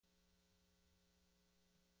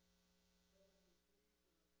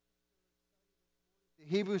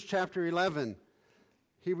Hebrews chapter 11.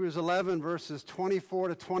 Hebrews 11, verses 24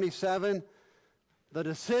 to 27. The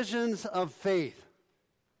decisions of faith.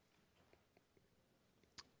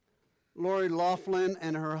 Lori Loughlin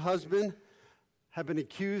and her husband have been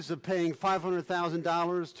accused of paying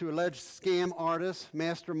 $500,000 to alleged scam artist,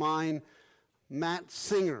 mastermind Matt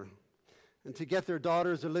Singer, and to get their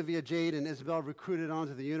daughters Olivia Jade and Isabel recruited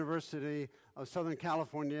onto the University of Southern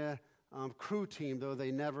California crew team, though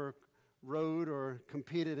they never rode or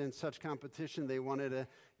competed in such competition. They wanted to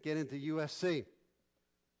get into USC.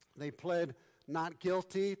 They pled not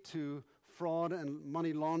guilty to fraud and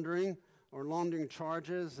money laundering or laundering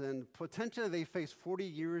charges, and potentially they face 40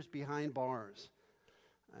 years behind bars.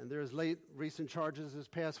 And there's recent charges this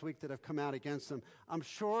past week that have come out against them. I'm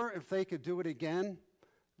sure if they could do it again,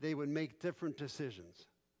 they would make different decisions.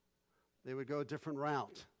 They would go a different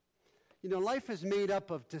route. You know, life is made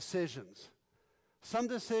up of decisions. Some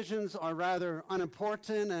decisions are rather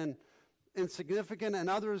unimportant and insignificant,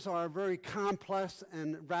 and others are very complex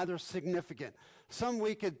and rather significant. Some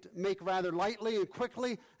we could make rather lightly and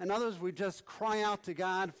quickly, and others we just cry out to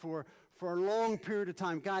God for a long period of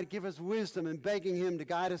time. God, give us wisdom, and begging Him to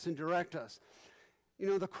guide us and direct us. You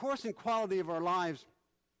know, the course and quality of our lives,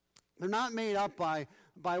 they're not made up by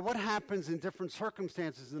what happens in different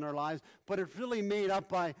circumstances in our lives, but it's really made up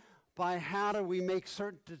by how do we make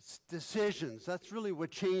certain decisions. That's really what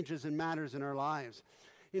changes and matters in our lives.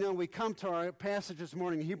 You know, we come to our passage this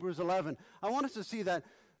morning, Hebrews 11. I want us to see that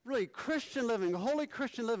really Christian living, holy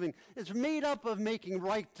Christian living, is made up of making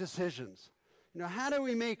right decisions. You know, how do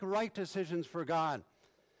we make right decisions for God?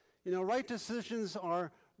 You know, right decisions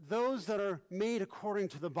are those that are made according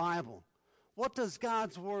to the Bible. What does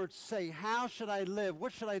God's Word say? How should I live?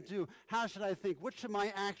 What should I do? How should I think? What should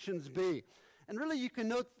my actions be? And really, you can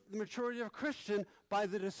note the maturity of a Christian by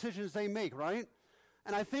the decisions they make, right?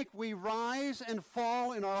 And I think we rise and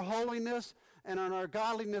fall in our holiness and on our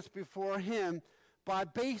godliness before Him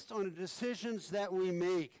based on the decisions that we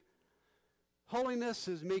make. Holiness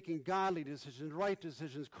is making godly decisions, right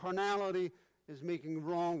decisions. Carnality is making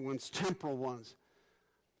wrong ones, temporal ones.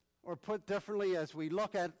 Or put differently, as we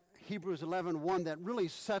look at Hebrews 11:1, that really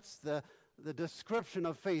sets the description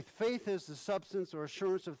of faith. Faith is the substance or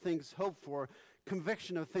assurance of things hoped for,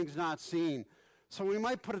 conviction of things not seen. So we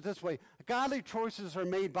might put it this way: godly choices are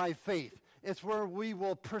made by faith. It's where we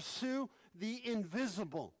will pursue the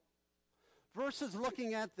invisible versus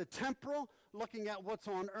looking at the temporal, looking at what's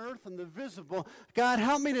on earth and the visible. God,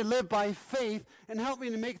 help me to live by faith and help me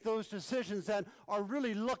to make those decisions that are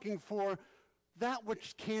really looking for that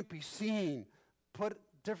which can't be seen. Put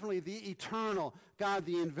differently, the eternal, God,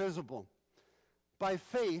 the invisible. By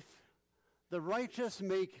faith, the righteous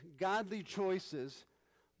make godly choices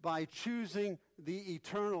by choosing the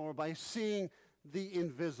eternal or by seeing the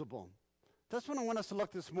invisible. That's what I want us to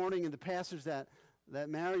look this morning in the passage that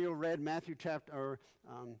Mario read,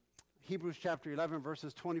 Hebrews chapter 11,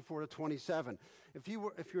 verses 24 to 27. If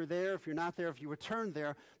you're there, if you're not there, if you would turn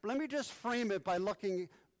there. But let me just frame it by looking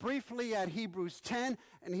briefly at Hebrews 10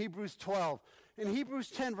 and Hebrews 12. In Hebrews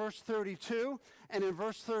 10, verse 32, and in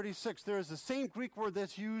verse 36, there is the same Greek word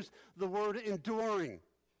that's used, the word enduring.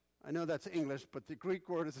 I know that's English, but the Greek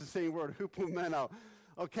word is the same word, hupomeno.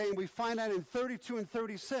 Okay, and we find that in 32 and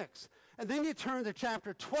 36. And then you turn to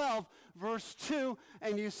chapter 12, verse 2,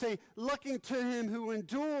 and you say, looking to Him who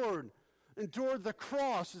endured the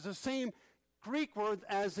cross, is the same Greek word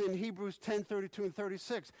as in Hebrews 10, 32 and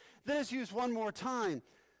 36. Then it's used one more time.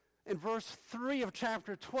 In verse 3 of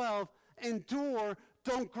chapter 12, endure,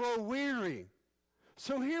 don't grow weary.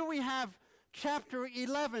 So here we have chapter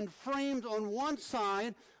 11 framed on one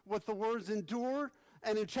side with the words endure,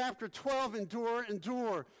 and in chapter 12,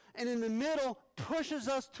 endure. And in the middle, pushes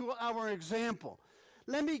us to our example.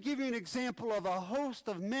 Let me give you an example of a host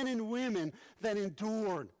of men and women that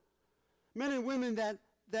endured. Men and women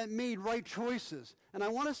that made right choices. And I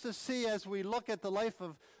want us to see, as we look at the life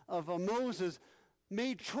of Moses,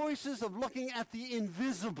 made choices of looking at the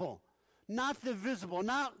invisible, not the visible,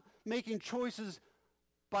 not making choices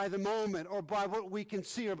by the moment or by what we can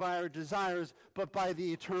see or by our desires, but by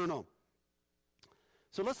the eternal.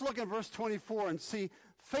 So let's look at verse 24 and see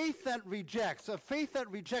faith that rejects, a faith that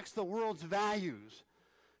rejects the world's values.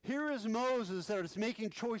 Here is Moses that is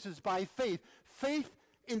making choices by faith, faith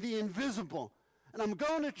in the invisible. And I'm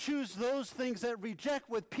going to choose those things that reject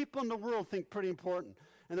what people in the world think pretty important.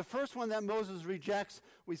 And the first one that Moses rejects,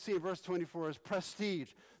 we see in verse 24, is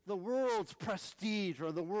prestige. The world's prestige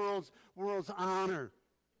or the world's honor.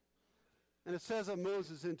 And it says of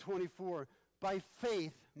Moses in 24, by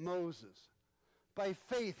faith, Moses. By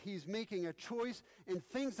faith, he's making a choice in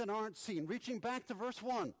things that aren't seen. Reaching back to verse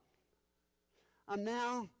 1. I'm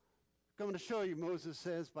now going to show you, Moses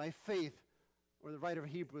says, by faith, or the writer of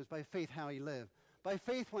Hebrews, by faith how he lived. By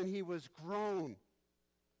faith when he was grown.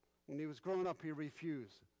 When he was grown up, he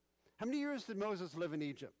refused. How many years did Moses live in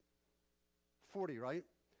Egypt? 40, right?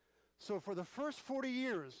 So for the first 40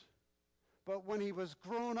 years, but when he was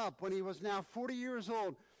grown up, when he was now 40 years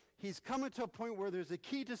old, he's coming to a point where there's a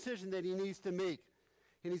key decision that he needs to make.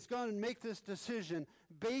 And he's going to make this decision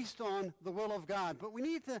based on the will of God. But we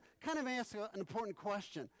need to kind of ask an important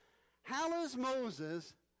question. How is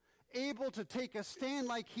Moses able to take a stand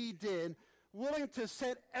like he did, willing to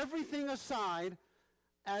set everything aside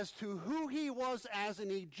as to who he was as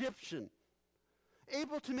an Egyptian,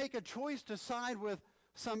 able to make a choice to side with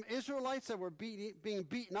some Israelites that were being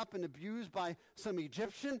beaten up and abused by some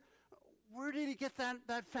Egyptian? Where did he get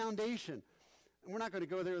that foundation? And we're not going to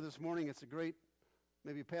go there this morning. It's a great,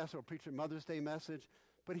 maybe pastor will preach a Mother's Day message.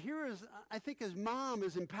 But here is, I think his mom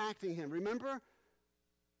is impacting him. Remember,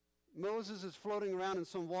 Moses is floating around in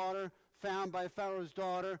some water, found by Pharaoh's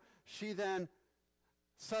daughter. She then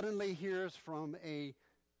suddenly hears from a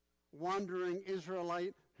wandering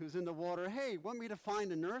Israelite who's in the water, hey, want me to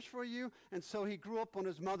find a nurse for you? And so he grew up on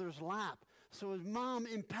his mother's lap. So his mom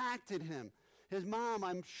impacted him. His mom,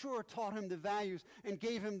 I'm sure, taught him the values and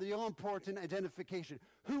gave him the all-important identification.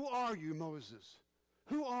 Who are you, Moses?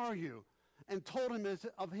 Who are you? And told him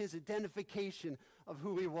of his identification of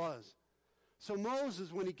who he was. So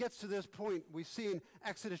Moses, when he gets to this point, we see in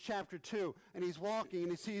Exodus chapter 2, and he's walking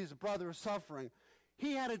and he sees his brother suffering.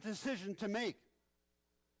 He had a decision to make.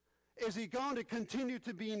 Is he going to continue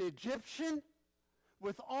to be an Egyptian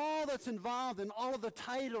with all that's involved and all of the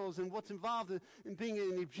titles and what's involved in being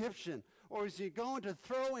an Egyptian? Or is he going to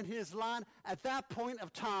throw in his lot at that point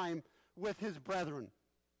of time with his brethren?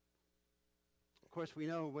 Of course, we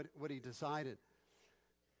know what he decided.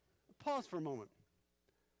 Pause for a moment.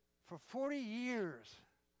 For 40 years,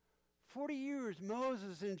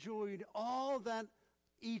 Moses enjoyed all that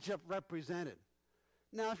Egypt represented.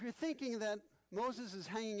 Now, if you're thinking that Moses is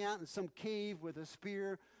hanging out in some cave with a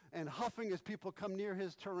spear and huffing as people come near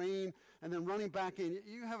his terrain and then running back in,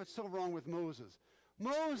 you have it so wrong with Moses.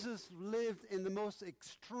 Moses lived in the most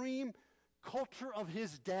extreme culture of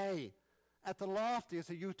his day. At the loftiest,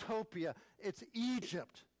 a utopia. It's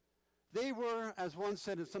Egypt. They were, as one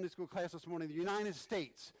said in Sunday school class this morning, the United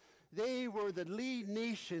States. They were the lead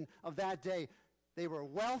nation of that day. They were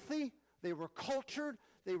wealthy. They were cultured.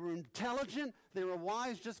 They were intelligent. They were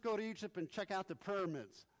wise. Just go to Egypt and check out the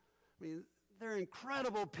pyramids. I mean, they're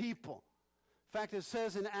incredible people. In fact, it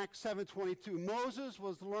says in Acts 7:22, Moses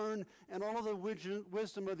was learned in all of the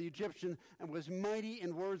wisdom of the Egyptians and was mighty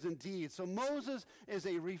in words and deeds. So Moses is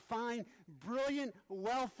a refined, brilliant,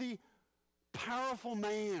 wealthy, powerful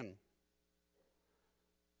man.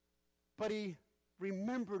 But he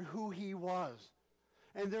remembered who he was.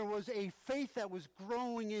 And there was a faith that was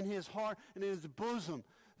growing in his heart and in his bosom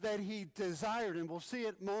that he desired, and we'll see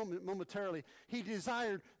it momentarily. He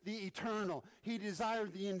desired the eternal. He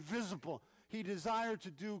desired the invisible. He desired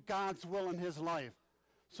to do God's will in his life.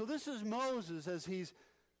 So this is Moses as he's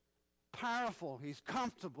powerful, he's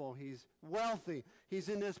comfortable, he's wealthy. He's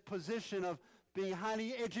in this position of being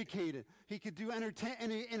highly educated. He could do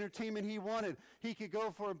any entertainment he wanted. He could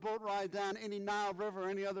go for a boat ride down any Nile River or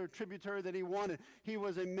any other tributary that he wanted. He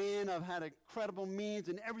was a man of had incredible means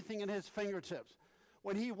and everything at his fingertips.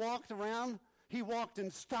 When he walked around, he walked in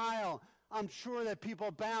style. I'm sure that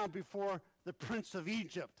people bowed before the Prince of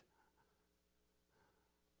Egypt.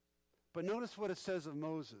 But notice what it says of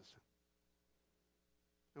Moses.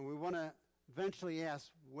 And we want to eventually ask,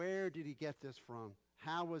 where did he get this from?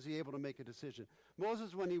 How was he able to make a decision?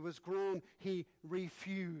 Moses, when he was grown, he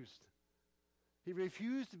refused. He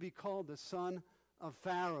refused to be called the son of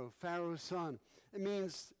Pharaoh, Pharaoh's son. It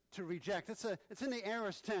means to reject. It's in the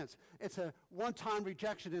aorist tense. It's a one-time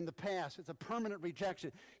rejection in the past. It's a permanent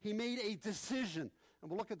rejection. He made a decision,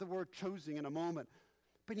 and we'll look at the word choosing in a moment.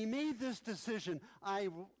 But he made this decision. I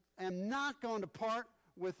am not going to part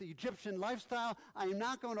with the Egyptian lifestyle. I am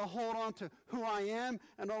not going to hold on to who I am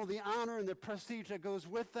and all the honor and the prestige that goes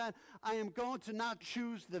with that. I am going to not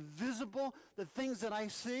choose the visible, the things that I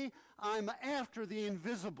see. I'm after the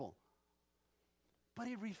invisible. But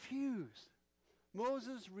he refused.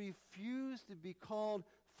 Moses refused to be called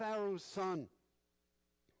Pharaoh's son.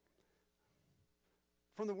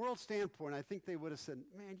 From the world standpoint, I think they would have said,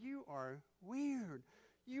 man, you are weird.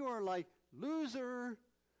 You are like loser.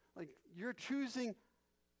 Like you're choosing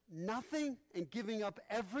nothing and giving up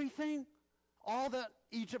everything, all that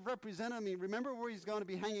Egypt represented. I mean, remember where he's going to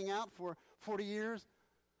be hanging out for 40 years?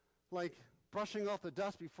 Like brushing off the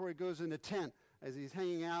dust before he goes in the tent as he's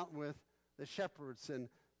hanging out with the shepherds and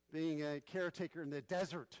being a caretaker in the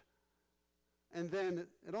desert. And then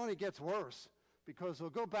it only gets worse, because he'll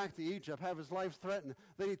go back to Egypt, have his life threatened.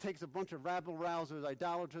 Then he takes a bunch of rabble-rousers,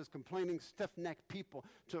 idolaters, complaining, stiff-necked people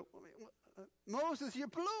to, Moses, you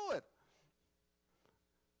blew it.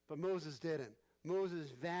 But Moses didn't.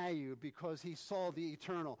 Moses valued because he saw the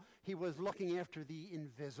eternal. He was looking after the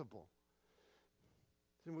invisible.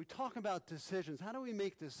 When we talk about decisions, how do we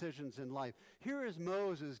make decisions in life? Here is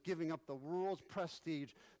Moses giving up the world's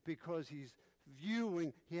prestige because he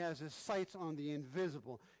has his sights on the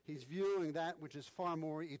invisible. He's viewing that which is far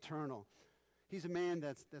more eternal. He's a man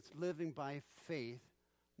that's living by faith,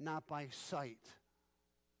 not by sight.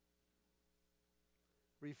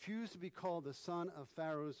 Refused to be called the son of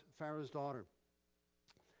Pharaoh's daughter.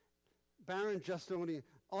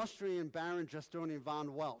 Austrian Baron Justinian von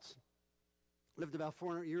Welz lived about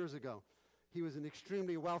 400 years ago. He was an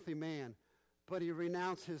extremely wealthy man, but he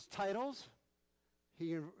renounced his titles.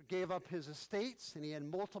 He gave up his estates, and he had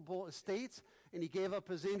multiple estates, and he gave up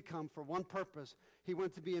his income for one purpose. He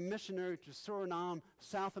went to be a missionary to Suriname,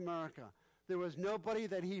 South America. There was nobody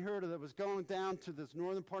that he heard of that was going down to this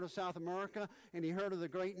northern part of South America, and he heard of the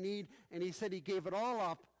great need, and he said he gave it all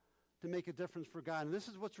up to make a difference for God. And this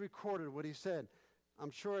is what's recorded, what he said. I'm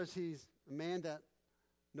sure as he's a man that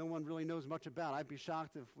no one really knows much about. I'd be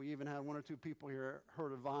shocked if we even had one or two people here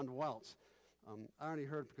heard of von Welz. I only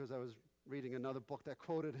heard because I was reading another book that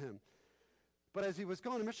quoted him. But as he was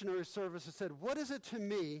going to missionary service, he said, "What is it to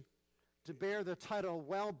me to bear the title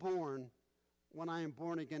well-born when I am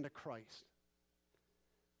born again to Christ?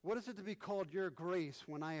 What is it to be called your grace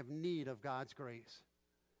when I have need of God's grace?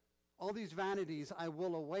 All these vanities I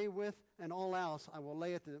will away with, and all else I will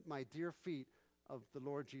lay at my dear feet of the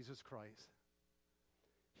Lord Jesus Christ."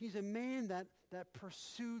 He's a man that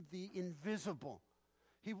pursued the invisible.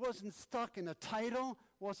 He wasn't stuck in a title,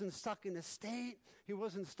 wasn't stuck in a state. He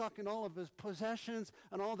wasn't stuck in all of his possessions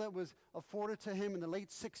and all that was afforded to him in the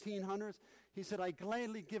late 1600s. He said, "I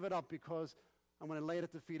gladly give it up because I'm going to lay it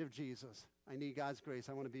at the feet of Jesus. I need God's grace.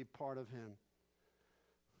 I want to be part of him."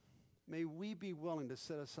 May we be willing to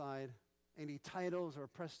set aside any titles or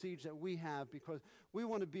prestige that we have because we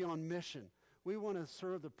want to be on mission. We want to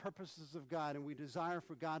serve the purposes of God, and we desire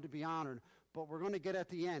for God to be honored. But we're going to get at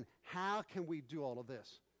the end, how can we do all of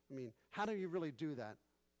this? I mean, how do you really do that?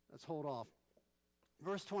 Let's hold off.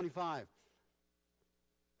 Verse 25.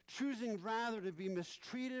 Choosing rather to be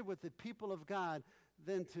mistreated with the people of God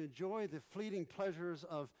than to enjoy the fleeting pleasures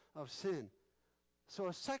of sin. So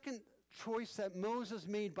a second choice that Moses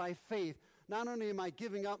made by faith, not only am I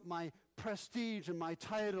giving up my prestige and my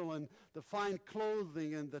title and the fine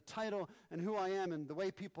clothing and the title and who I am and the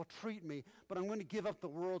way people treat me, but I'm going to give up the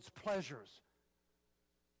world's pleasures.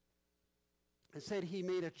 It said he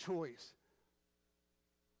made a choice.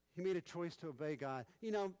 He made a choice to obey God.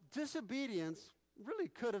 You know, disobedience really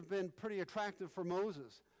could have been pretty attractive for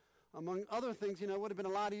Moses. Among other things, it would have been a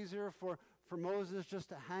lot easier for Moses just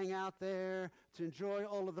to hang out there, to enjoy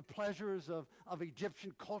all of the pleasures of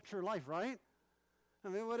Egyptian culture life, right? I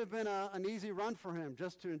mean, it would have been an easy run for him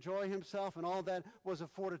just to enjoy himself and all that was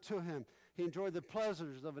afforded to him. He enjoyed the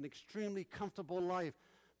pleasures of an extremely comfortable life,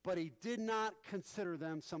 but he did not consider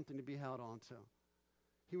them something to be held on to.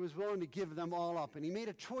 He was willing to give them all up, and he made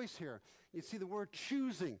a choice here. You see the word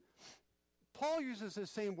choosing. Paul uses the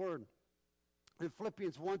same word in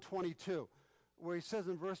Philippians 1:22, where he says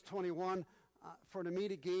in verse 21, for me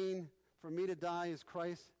to die is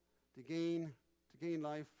Christ, to gain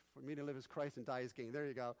life, for me to live is Christ and die is gain. There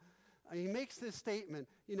you go. And he makes this statement,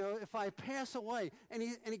 if I pass away, and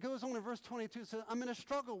he goes on in verse 22, says, I'm going to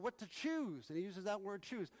struggle what to choose, and he uses that word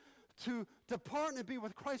choose. To depart and be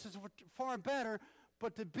with Christ is far better,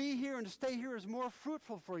 but to be here and to stay here is more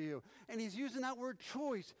fruitful for you. And he's using that word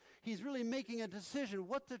choice. He's really making a decision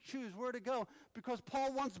what to choose, where to go, because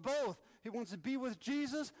Paul wants both. He wants to be with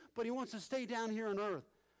Jesus, but he wants to stay down here on earth.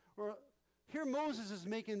 Here Moses is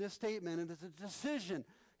making this statement, and it's a decision.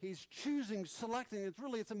 He's choosing, selecting.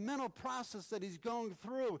 It's a mental process that he's going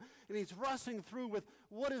through, and he's wrestling through with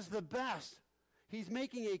what is the best. He's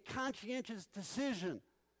making a conscientious decision,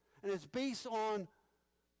 and it's based on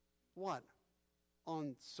what?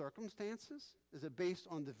 On circumstances? Is it based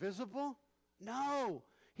on the visible? No.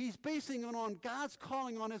 He's basing it on God's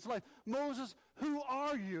calling on his life. Moses, who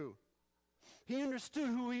are you? He understood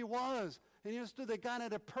who he was, and he understood that God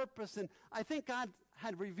had a purpose, and I think God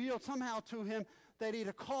had revealed somehow to him that he had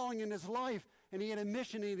a calling in his life, and he had a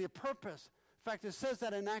mission, and he had a purpose. In fact, it says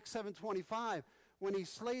that in Acts 7:25, when he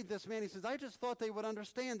slayed this man, he says, I just thought they would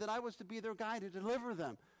understand that I was to be their guy to deliver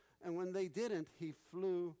them. And when they didn't, he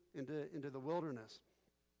flew into the wilderness.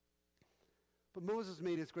 But Moses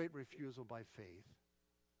made his great refusal by faith.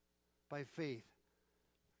 by faith.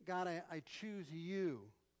 God, I choose you.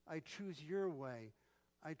 I choose your way.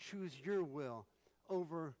 I choose your will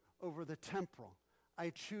over the temporal. I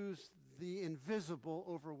choose the invisible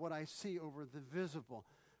over what I see over the visible.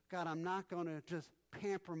 God, I'm not going to just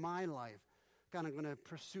pamper my life. God, I'm going to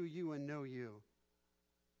pursue you and know you.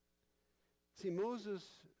 See, Moses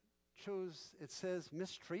chose, it says,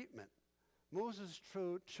 mistreatment. Moses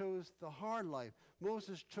chose the hard life.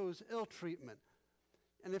 Moses chose ill treatment.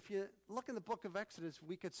 And if you look in the book of Exodus,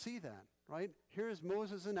 we could see that, right? Here's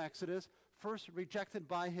Moses in Exodus, first rejected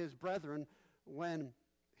by his brethren when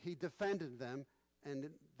he defended them. And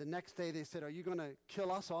the next day they said, are you going to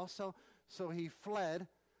kill us also? So he fled,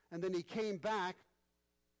 and then he came back.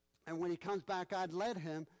 And when he comes back, God led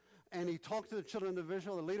him, and he talked to the children of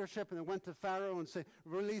Israel, the leadership, and then went to Pharaoh and said,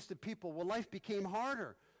 release the people. Well, life became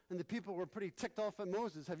harder, and the people were pretty ticked off at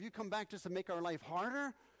Moses. Have you come back just to make our life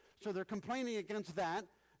harder? So they're complaining against that,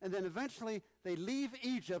 and then eventually they leave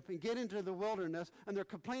Egypt and get into the wilderness, and they're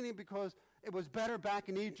complaining because it was better back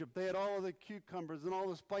in Egypt. They had all of the cucumbers and all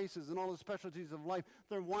the spices and all the specialties of life.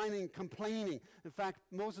 They're whining, complaining. In fact,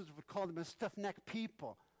 Moses would call them a stiff-necked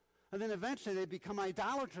people. And then eventually they become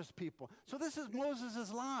idolatrous people. So this is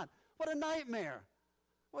Moses' lot. What a nightmare.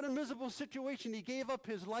 What a miserable situation. He gave up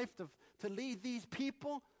his life to lead these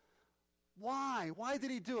people. Why? Why did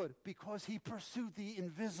he do it? Because he pursued the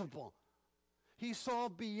invisible. He saw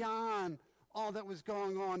beyond all that was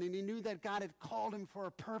going on, and he knew that God had called him for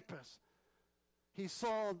a purpose. He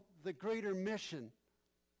saw the greater mission.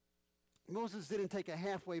 Moses didn't take a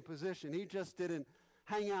halfway position. He just didn't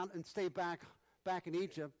hang out and stay back in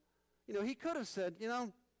Egypt. You know, he could have said,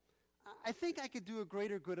 I think I could do a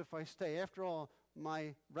greater good if I stay. After all,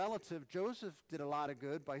 my relative Joseph did a lot of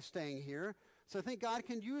good by staying here. So I think God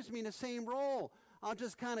can use me in the same role. I'll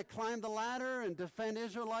just kind of climb the ladder and defend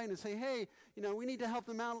Israelite and say, hey, we need to help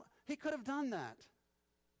them out. He could have done that.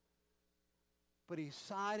 But he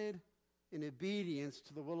sided in obedience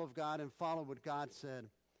to the will of God and followed what God said.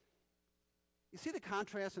 You see the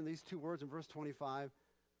contrast in these two words in verse 25?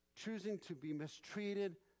 Choosing to be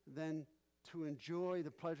mistreated than to enjoy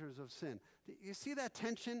the pleasures of sin. You see that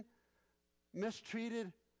tension?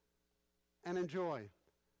 Mistreated and enjoy.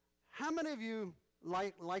 How many of you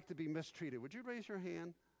like to be mistreated? Would you raise your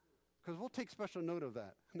hand? Because we'll take special note of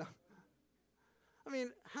that. No. I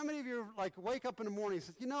mean, how many of you wake up in the morning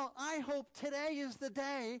and say, I hope today is the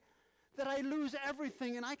day that I lose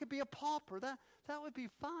everything and I could be a pauper. That would be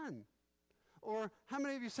fun. Or how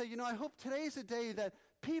many of you say, I hope today's the day that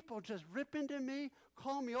people just rip into me,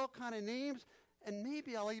 call me all kind of names, and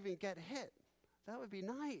maybe I'll even get hit. That would be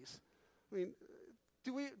nice. I mean,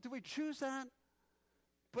 do we choose that?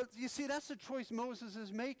 But you see, that's the choice Moses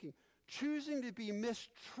is making, choosing to be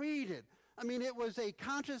mistreated. I mean, it was a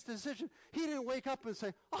conscious decision. He didn't wake up and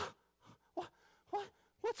say,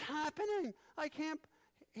 what's happening? I can't.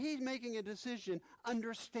 He's making a decision,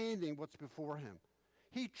 understanding what's before him.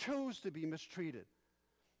 He chose to be mistreated.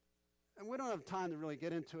 And we don't have time to really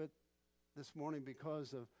get into it this morning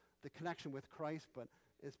because of the connection with Christ, but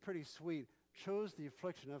it's pretty sweet. Chose the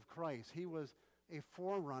affliction of Christ. He was a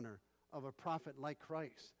forerunner of a prophet like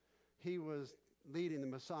Christ. He was leading the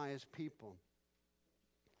Messiah's people.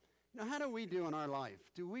 How do we do in our life?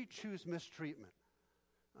 Do we choose mistreatment?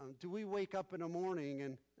 Do we wake up in the morning,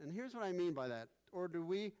 and here's what I mean by that, or do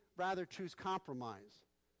we rather choose compromise?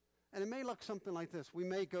 And it may look something like this. We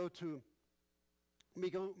may go to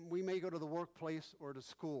the workplace or to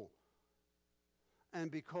school. And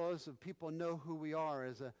because of people know who we are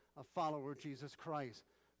as a follower of Jesus Christ,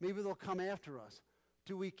 maybe they'll come after us.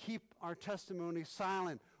 Do we keep our testimony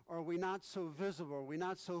silent? Or are we not so visible? Are we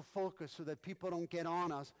not so focused so that people don't get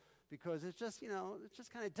on us? Because it's just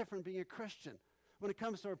kind of different being a Christian. When it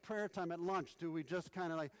comes to our prayer time at lunch, do we just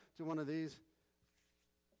kind of do one of these?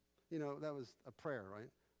 That was a prayer,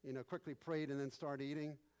 right? Quickly prayed and then start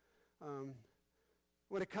eating.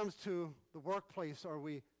 When it comes to the workplace, are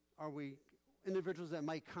we individuals that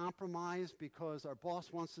might compromise because our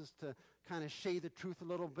boss wants us to kind of shade the truth a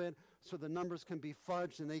little bit so the numbers can be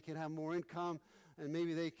fudged and they can have more income, and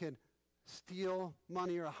maybe they could steal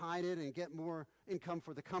money or hide it and get more income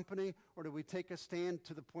for the company? Or do we take a stand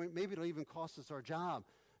to the point maybe it'll even cost us our job?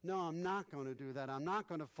 No, I'm not going to do that. I'm not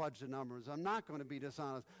going to fudge the numbers. I'm not going to be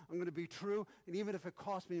dishonest. I'm going to be true, and even if it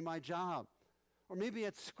costs me my job. Or maybe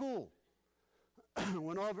at school,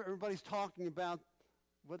 when everybody's talking about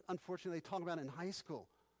what unfortunately they talk about in high school,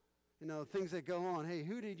 things that go on. Hey,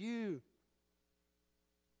 who did you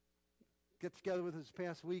get together with this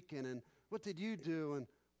past weekend, and what did you do?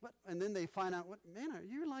 And then they find out,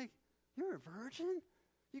 you're a virgin?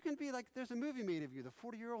 You can be there's a movie made of you, the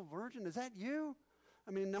 40-year-old virgin. Is that you?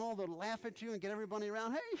 I mean, all they'll laugh at you and get everybody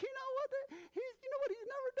around. Hey, you know what? He's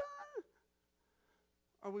never done.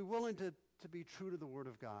 Are we willing to be true to the Word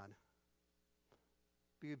of God?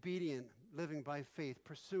 Be obedient, living by faith,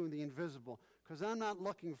 pursuing the invisible. Because I'm not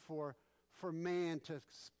looking for man to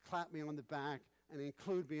clap me on the back and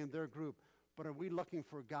include me in their group. But are we looking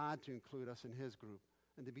for God to include us in his group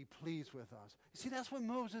and to be pleased with us? You see, that's what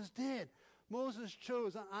Moses did. Moses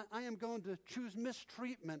chose, I am going to choose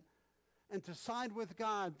mistreatment and to side with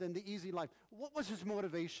God than the easy life. What was his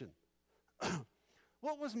motivation?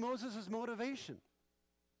 What was Moses' motivation?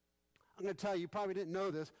 I'm going to tell you, you probably didn't know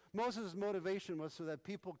this. Moses' motivation was so that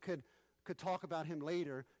people could talk about him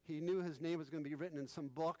later. He knew his name was going to be written in some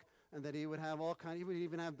book and that he would have he would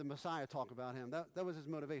even have the Messiah talk about him. That was his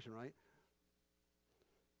motivation, right?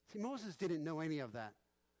 See, Moses didn't know any of that.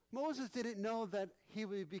 Moses didn't know that he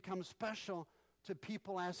would become special to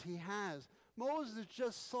people as he has. Moses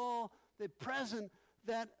just saw the present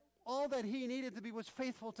that all that he needed to be was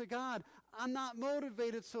faithful to God. I'm not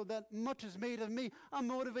motivated so that much is made of me. I'm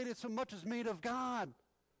motivated so much is made of God.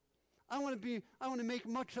 I want to make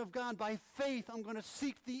much of God by faith. I'm going to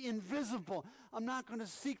seek the invisible. I'm not going to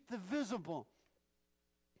seek the visible.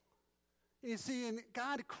 You see, and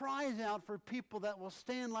God cries out for people that will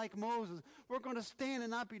stand like Moses. We're going to stand and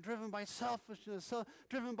not be driven by selfishness,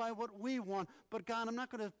 driven by what we want. But God, I'm not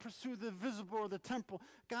going to pursue the visible or the temporal.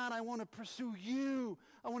 God, I want to pursue you.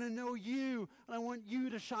 I want to know you. And I want you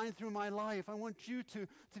to shine through my life. I want you to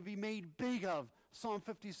be made big of. Psalm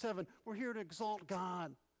 57, we're here to exalt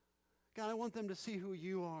God. God, I want them to see who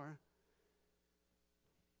you are.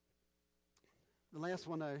 The last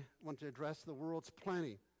one I want to address, the world's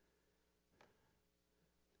plenty.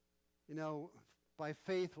 You know, by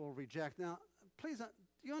faith we'll reject. Now, please, do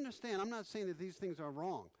you understand? I'm not saying that these things are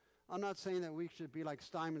wrong. I'm not saying that we should be like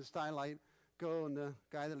Steinman Stylite, go and the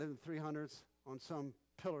guy that lived in 300s on some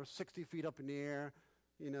pillar 60 feet up in the air,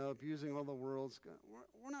 you know, abusing all the worlds.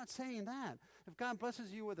 We're not saying that. If God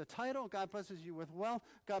blesses you with a title, God blesses you with wealth,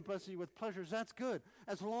 God blesses you with pleasures, that's good.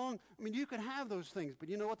 As long, I mean, you can have those things, but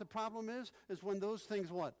you know what the problem is? Is when those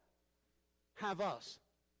things what? Have us.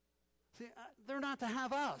 See, they're not to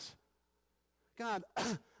have us. God,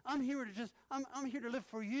 I'm here to live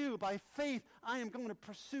for you. By faith, I am going to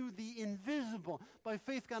pursue the invisible. By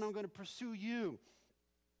faith, God, I'm going to pursue you.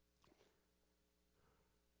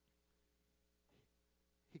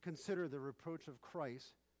 He considered the reproach of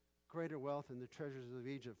Christ greater wealth than the treasures of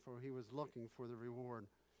Egypt, for he was looking for the reward.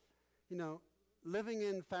 You know, living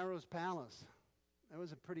in Pharaoh's palace, that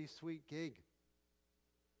was a pretty sweet gig.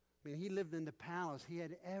 I mean, he lived in the palace. He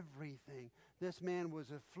had everything. This man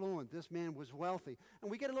was affluent. This man was wealthy.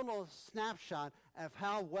 And we get a little snapshot of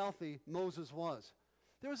how wealthy Moses was.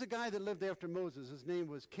 There was a guy that lived after Moses. His name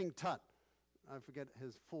was King Tut. I forget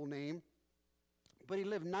his full name. But he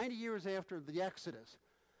lived 90 years after the Exodus.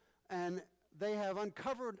 And they have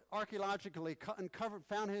archaeologically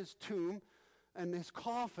found his tomb and his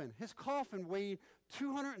coffin. His coffin weighed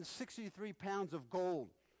 263 pounds of gold.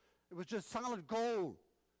 It was just solid gold.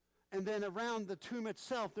 And then around the tomb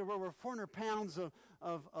itself, there were over 400 pounds of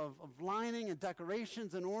lining and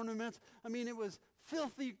decorations and ornaments. I mean, it was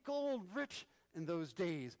filthy gold rich in those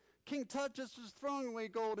days. King Tut just was throwing away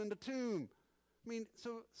gold in the tomb. I mean,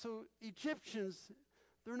 so Egyptians,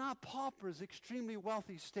 they're not paupers, extremely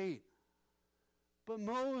wealthy state. But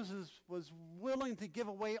Moses was willing to give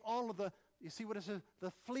away all of the, you see what it says,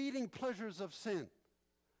 the fleeting pleasures of sin.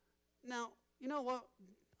 Now, you know what?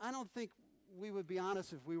 I don't think we would be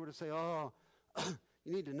honest if we were to say, oh,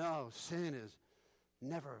 you need to know sin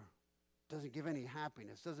doesn't give any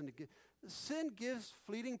happiness. Sin gives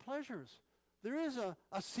fleeting pleasures. There is a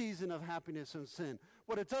season of happiness in sin.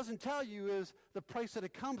 What it doesn't tell you is the price that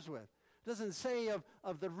it comes with. It doesn't say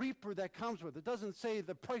of the reaper that comes with it. It doesn't say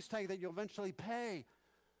the price tag that you'll eventually pay.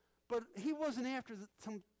 But he wasn't after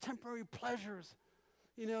some temporary pleasures.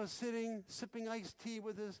 You know, sipping iced tea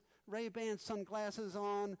with his Ray-Ban sunglasses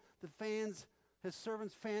on, the fans, his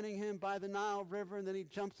servants fanning him by the Nile River, and then he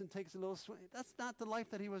jumps and takes a little swim. That's not the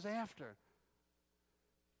life that he was after.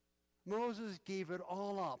 Moses gave it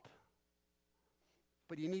all up.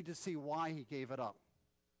 But you need to see why he gave it up.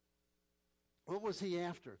 What was he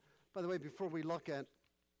after? By the way, before we look at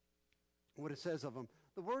what it says of him,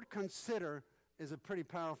 the word consider is a pretty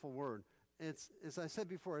powerful word. It's, as I said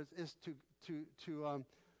before, is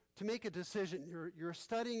to make a decision. You're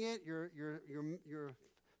studying it. You're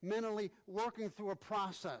mentally working through a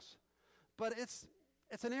process. But it's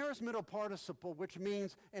an aorist middle participle, which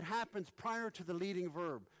means it happens prior to the leading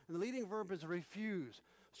verb. And the leading verb is refuse.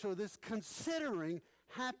 So this considering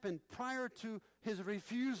happened prior to his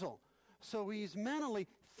refusal. So he's mentally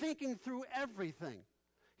thinking through everything.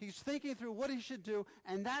 He's thinking through what he should do,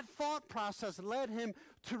 and that thought process led him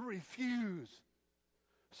to refuse.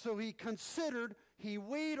 So he considered, he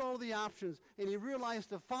weighed all the options, and he realized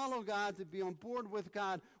to follow God, to be on board with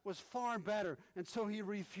God, was far better. And so he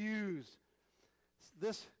refused.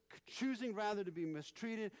 This choosing rather to be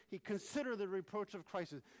mistreated, he considered the reproach of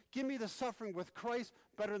Christ. Give me the suffering with Christ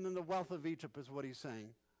better than the wealth of Egypt, is what he's saying.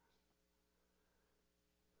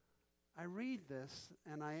 I read this,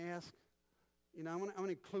 and I ask, I want to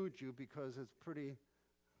include you because it's pretty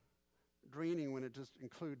draining when it just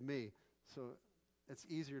includes me. So it's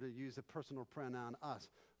easier to use the personal pronoun us.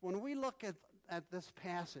 When we look at this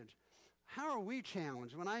passage, how are we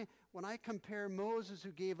challenged? When I compare Moses,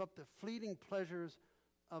 who gave up the fleeting pleasures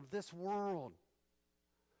of this world,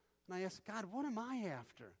 and I ask, God, what am I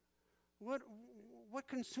after? What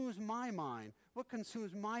consumes my mind? What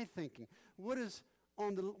consumes my thinking? What is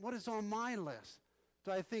on my list?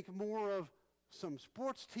 Do I think more of some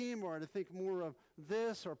sports team, or do I think more of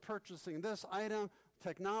this, or purchasing this item,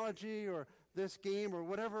 technology, or this game, or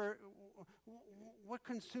whatever? What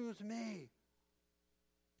consumes me?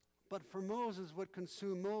 But for Moses, what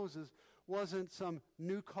consumed Moses wasn't some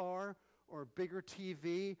new car, or a bigger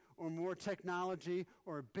TV, or more technology,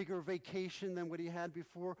 or a bigger vacation than what he had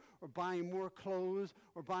before, or buying more clothes,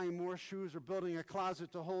 or buying more shoes, or building a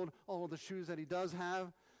closet to hold all of the shoes that he does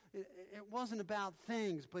have. It wasn't about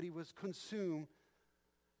things, but he was consumed.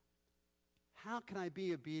 How can I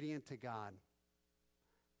be obedient to God?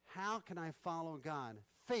 How can I follow God?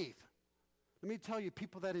 Faith. Let me tell you,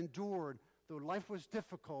 people that endured, though life was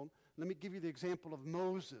difficult, let me give you the example of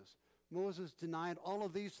Moses. Moses denied all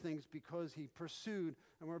of these things because he pursued,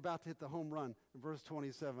 and we're about to hit the home run in verse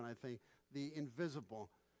 27, I think, the invisible.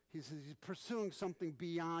 He says he's pursuing something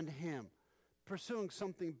beyond him, pursuing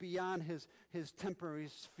something beyond his temporary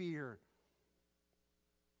sphere.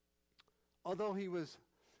 Although he was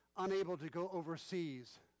unable to go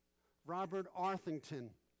overseas, Robert Arthington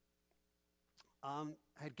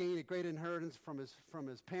had gained a great inheritance from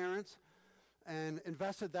his parents and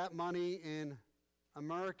invested that money in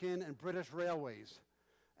American and British railways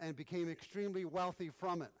and became extremely wealthy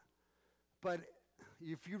from it. But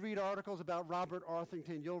if you read articles about Robert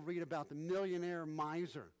Arthington, you'll read about the millionaire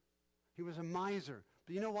miser. He was a miser.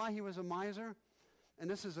 Do you know why he was a miser? And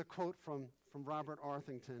this is a quote from Robert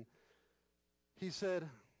Arthington. He said,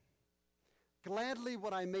 "Gladly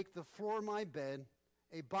would I make the floor my bed,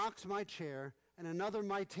 a box my chair, and another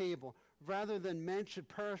my table, rather than men should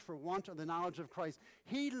perish for want of the knowledge of Christ."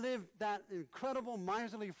 He lived that incredible,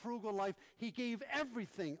 miserly, frugal life. He gave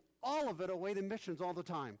everything, all of it, away to missions all the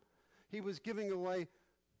time. He was giving away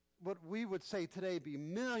what we would say today be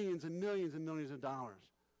millions and millions and millions of dollars.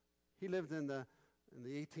 He lived in the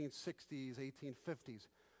 1860s, 1850s.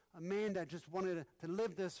 A man that just wanted to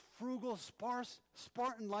live this frugal,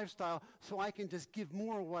 Spartan lifestyle so I can just give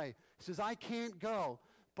more away. He says, I can't go,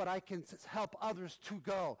 but I can help others to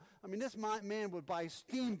go. I mean, this man would buy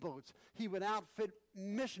steamboats. He would outfit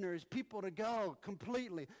missionaries, people to go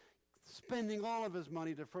completely, spending all of his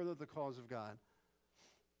money to further the cause of God.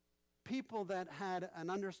 People that had an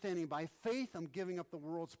understanding by faith, I'm giving up the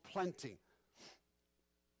world's plenty.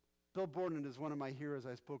 Bill Borden is one of my heroes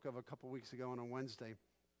I spoke of a couple weeks ago on a Wednesday.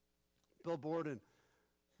 Bill Borden,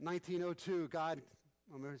 1902,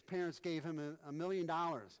 his parents gave him $1 million.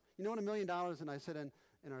 You know what $1 million, and I said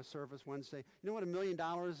in our service Wednesday, you know what $1 million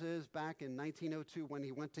is back in 1902 when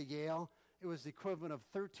he went to Yale? It was the equivalent of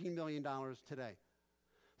 $13 million today.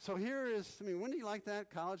 So here is, wouldn't you like that,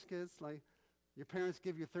 college kids? Like, your parents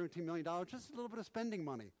give you $13 million, just a little bit of spending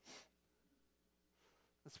money.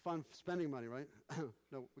 That's fun spending money, right?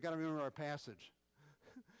 No, we got to remember our passage.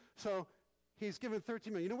 So he's given $13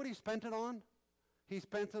 million. You know what he spent it on? He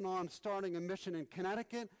spent it on starting a mission in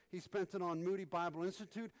Connecticut. He spent it on Moody Bible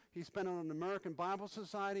Institute. He spent it on the American Bible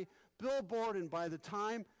Society. Bill Borden, by the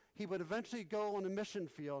time he would eventually go on the mission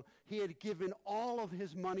field, he had given all of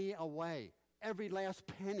his money away, every last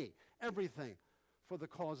penny, everything, for the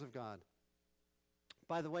cause of God.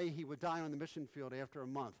 By the way, he would die on the mission field after a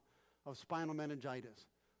month of spinal meningitis.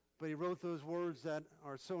 But he wrote those words that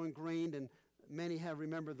are so ingrained, and many have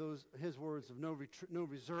remembered his words of no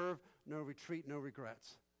reserve, no retreat, no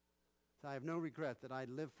regrets. So I have no regret that I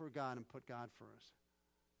lived for God and put God first.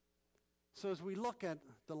 So as we look at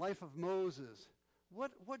the life of Moses,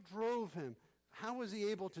 what drove him? How was he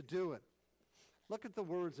able to do it? Look at the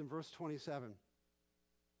words in verse 27,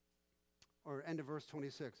 or end of verse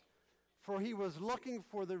 26. For he was looking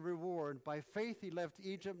for the reward. By faith he left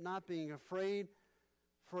Egypt, not being afraid,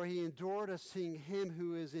 for he endured as seeing him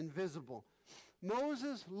who is invisible.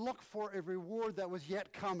 Moses looked for a reward that was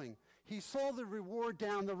yet coming. He saw the reward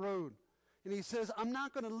down the road. And he says, I'm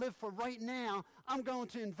not going to live for right now. I'm going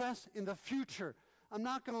to invest in the future. I'm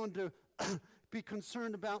not going to be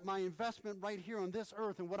concerned about my investment right here on this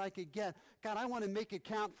earth and what I could get. God, I want to make it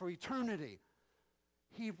count for eternity.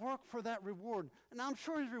 He worked for that reward. And I'm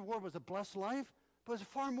sure his reward was a blessed life, but it's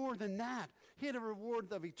far more than that. He had a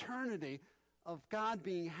reward of eternity, of God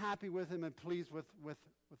being happy with him and pleased with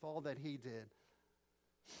all that he did.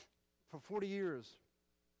 For 40 years,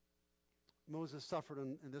 Moses suffered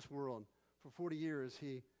in this world. For 40 years,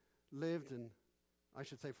 he lived, and I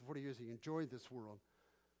should say for 40 years, he enjoyed this world.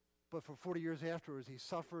 But for 40 years afterwards, he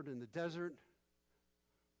suffered in the desert,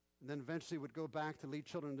 and then eventually would go back to lead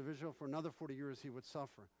children of Israel. For another 40 years, he would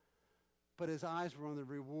suffer. But his eyes were on the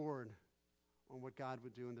reward, on what God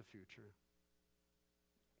would do in the future.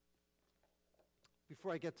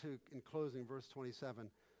 Before I get to, in closing, verse 27,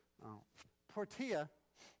 Portia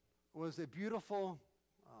was a beautiful,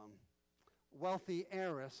 wealthy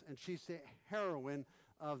heiress, and she's the heroine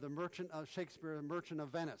of the Merchant of Shakespeare, The Merchant of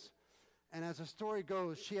Venice. And as the story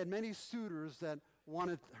goes, she had many suitors that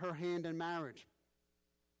wanted her hand in marriage.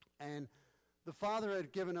 And the father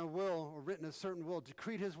had given a will, or written a certain will,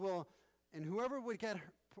 decreed his will, and whoever would get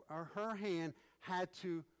her hand had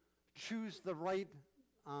to choose the right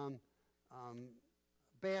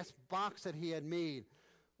box that he had made,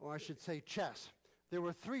 or I should say chest. There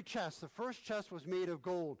were 3 chests. The first chest was made of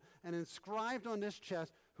gold, and inscribed on this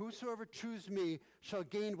chest, whosoever choose me shall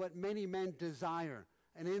gain what many men desire.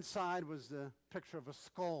 And inside was the picture of a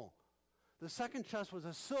skull. The second chest was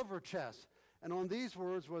a silver chest, and on these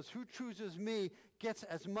words was, who chooses me gets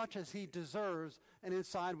as much as he deserves, and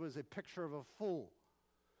inside was a picture of a fool.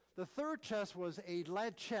 The third chest was a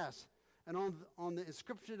lead chest, and on the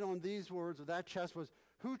inscription on these words of that chest was,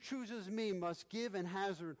 who chooses me must give and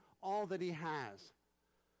hazard all that he has.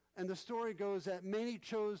 And the story goes that many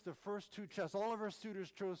chose the first 2 chests. All of our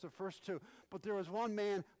suitors chose the first 2. But there was one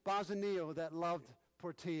man, Bassanio, that loved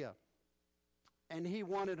Portia. And he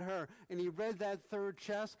wanted her. And he read that third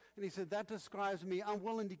chest, and he said, that describes me. I'm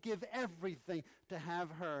willing to give everything to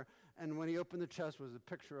have her. And when he opened the chest was a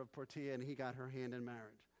picture of Portia, and he got her hand in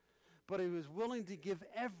marriage. But he was willing to give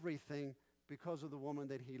everything because of the woman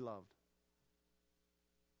that he loved.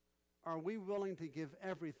 Are we willing to give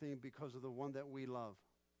everything because of the one that we love?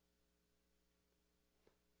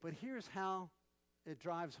 But here's how it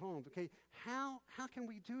drives home. Okay, how can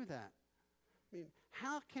we do that? I mean,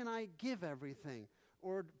 how can I give everything?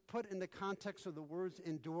 Or put in the context of the words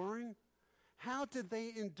enduring, how did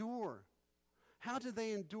they endure? How did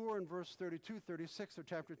they endure in verse 32, 36 of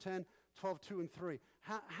chapter 10, 12, 2, and 3?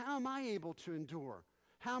 How am I able to endure?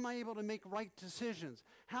 How am I able to make right decisions?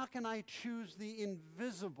 How can I choose the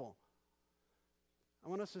invisible? I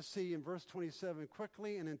want us to see in verse 27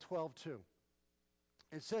 quickly, and in 12, 2.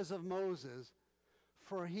 It says of Moses,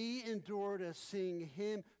 for he endured as seeing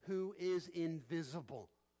him who is invisible.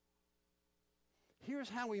 Here's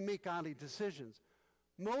how we make godly decisions.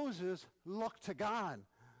 Moses looked to God.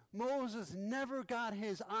 Moses never got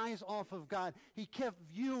his eyes off of God. He kept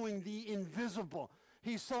viewing the invisible.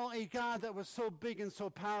 He saw a God that was so big and so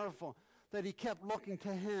powerful that he kept looking to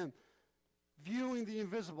him, viewing the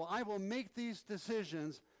invisible. I will make these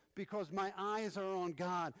decisions because my eyes are on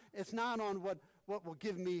God. It's not on what will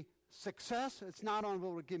give me success. It's not on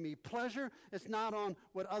what will give me pleasure. It's not on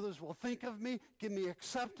what others will think of me, give me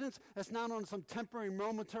acceptance. It's not on some temporary,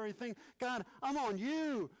 momentary thing. God, I'm on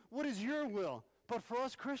you. What is your will? But for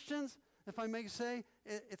us Christians, if I may say,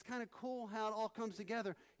 it's kind of cool how it all comes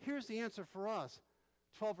together. Here's the answer for us.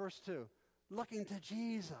 12 verse 2. Looking to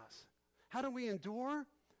Jesus. How do we endure?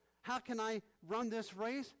 How can I run this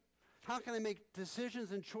race? How can I make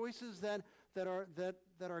decisions and choices that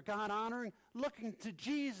are God-honoring? Looking to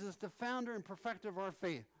Jesus, the founder and perfecter of our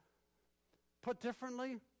faith. Put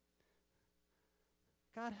differently,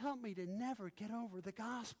 God, help me to never get over the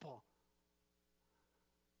gospel.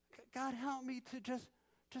 God, help me to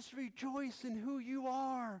just rejoice in who you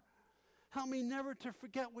are. Help me never to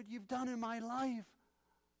forget what you've done in my life.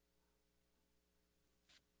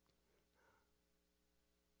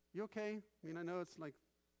 You okay? I mean, I know it's like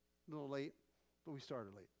a little late, but we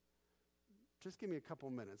started late. Just give me a couple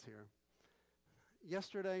minutes here.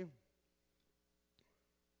 Yesterday,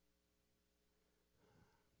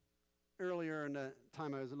 earlier in the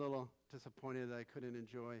time, I was a little disappointed that I couldn't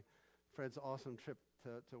enjoy Fred's awesome trip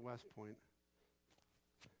to West Point.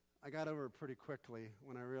 I got over it pretty quickly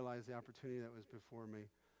when I realized the opportunity that was before me.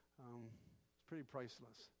 It's pretty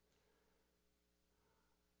priceless.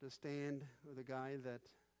 To stand with a guy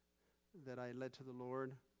that I led to the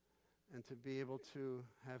Lord, and to be able to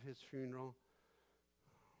have his funeral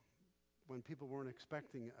when people weren't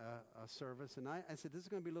expecting a service. And I said, this is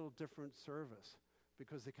going to be a little different service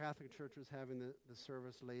because the Catholic Church was having the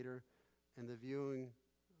service later, and the viewing,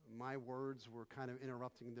 my words were kind of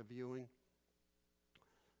interrupting the viewing.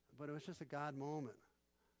 But it was just a God moment,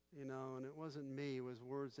 and it wasn't me. It was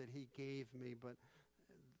words that he gave me, but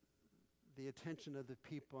the attention of the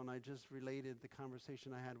people, and I just related the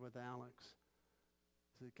conversation I had with Alex.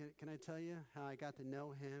 So can I tell you how I got to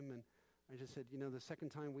know him? And I just said, the second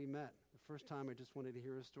time we met, the first time I just wanted to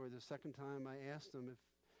hear his story. The second time I asked him,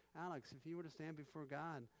 Alex, if you were to stand before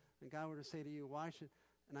God, and God were to say to you,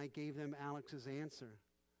 and I gave them Alex's answer.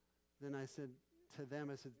 Then I said to them,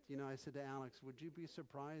 I said to Alex, would you be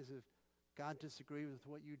surprised if God disagreed with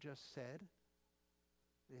what you just said?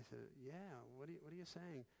 And he said, yeah, what are you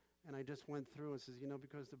saying? And I just went through and says,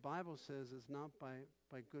 because the Bible says it's not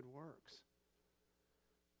by good works,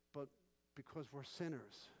 but because we're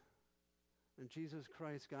sinners. And Jesus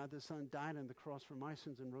Christ, God the Son, died on the cross for my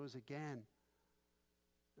sins and rose again.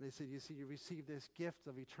 And they said, you see, you receive this gift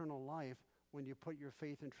of eternal life when you put your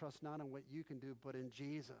faith and trust not in what you can do, but in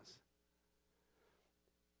Jesus.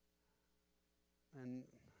 And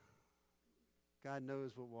God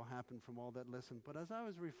knows what will happen from all that listen. But as I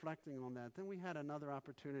was reflecting on that, then we had another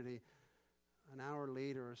opportunity an hour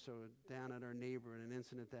later or so down at our neighbor in an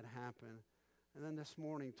incident that happened. And then this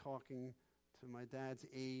morning talking to my dad's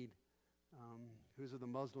aide, who's of the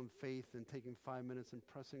Muslim faith, and taking 5 minutes and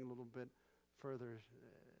pressing a little bit further.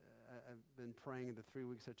 I've been praying in the 3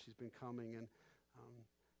 weeks that she's been coming.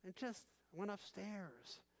 And just went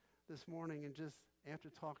upstairs this morning and just after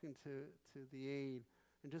talking to the aide,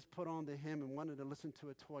 and just put on the hymn and wanted to listen to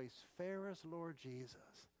it twice. Fairest Lord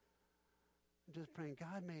Jesus. And just praying,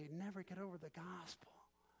 God, may I never get over the gospel.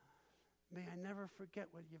 May I never forget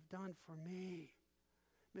what you've done for me.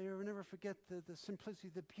 May I never forget the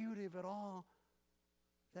simplicity, the beauty of it all,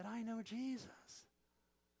 that I know Jesus.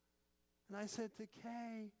 And I said to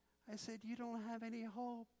Kay, I said, you don't have any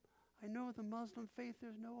hope. I know the Muslim faith,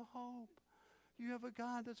 there's no hope. You have a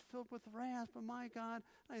God that's filled with wrath, but my God,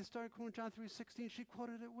 I started quoting John 3:16. She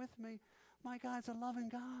quoted it with me. My God's a loving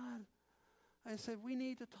God. I said, we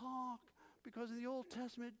need to talk because in the Old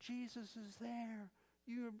Testament, Jesus is there.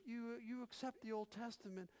 You accept the Old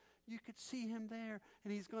Testament. You could see him there,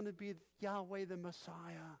 and he's going to be Yahweh the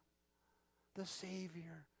Messiah, the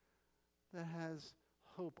Savior that has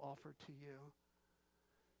hope offered to you.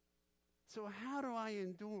 So how do I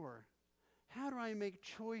endure? How do I make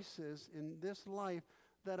choices in this life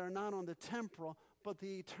that are not on the temporal, but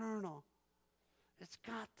the eternal? It's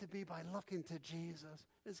got to be by looking to Jesus.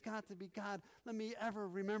 It's got to be, God, let me ever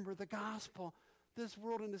remember the gospel. This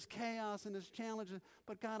world and this chaos and this challenges.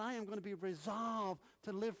 But God, I am going to be resolved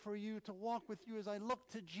to live for you, to walk with you as I look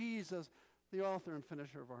to Jesus, the author and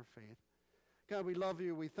finisher of our faith. God, we love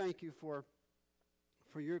you. We thank you for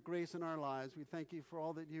your grace in our lives. We thank you for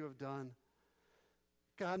all that you have done.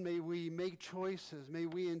 God, may we make choices. May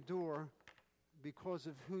we endure because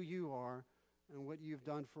of who you are and what you've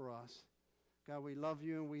done for us. God, we love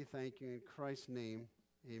you and we thank you. In Christ's name,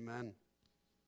 amen.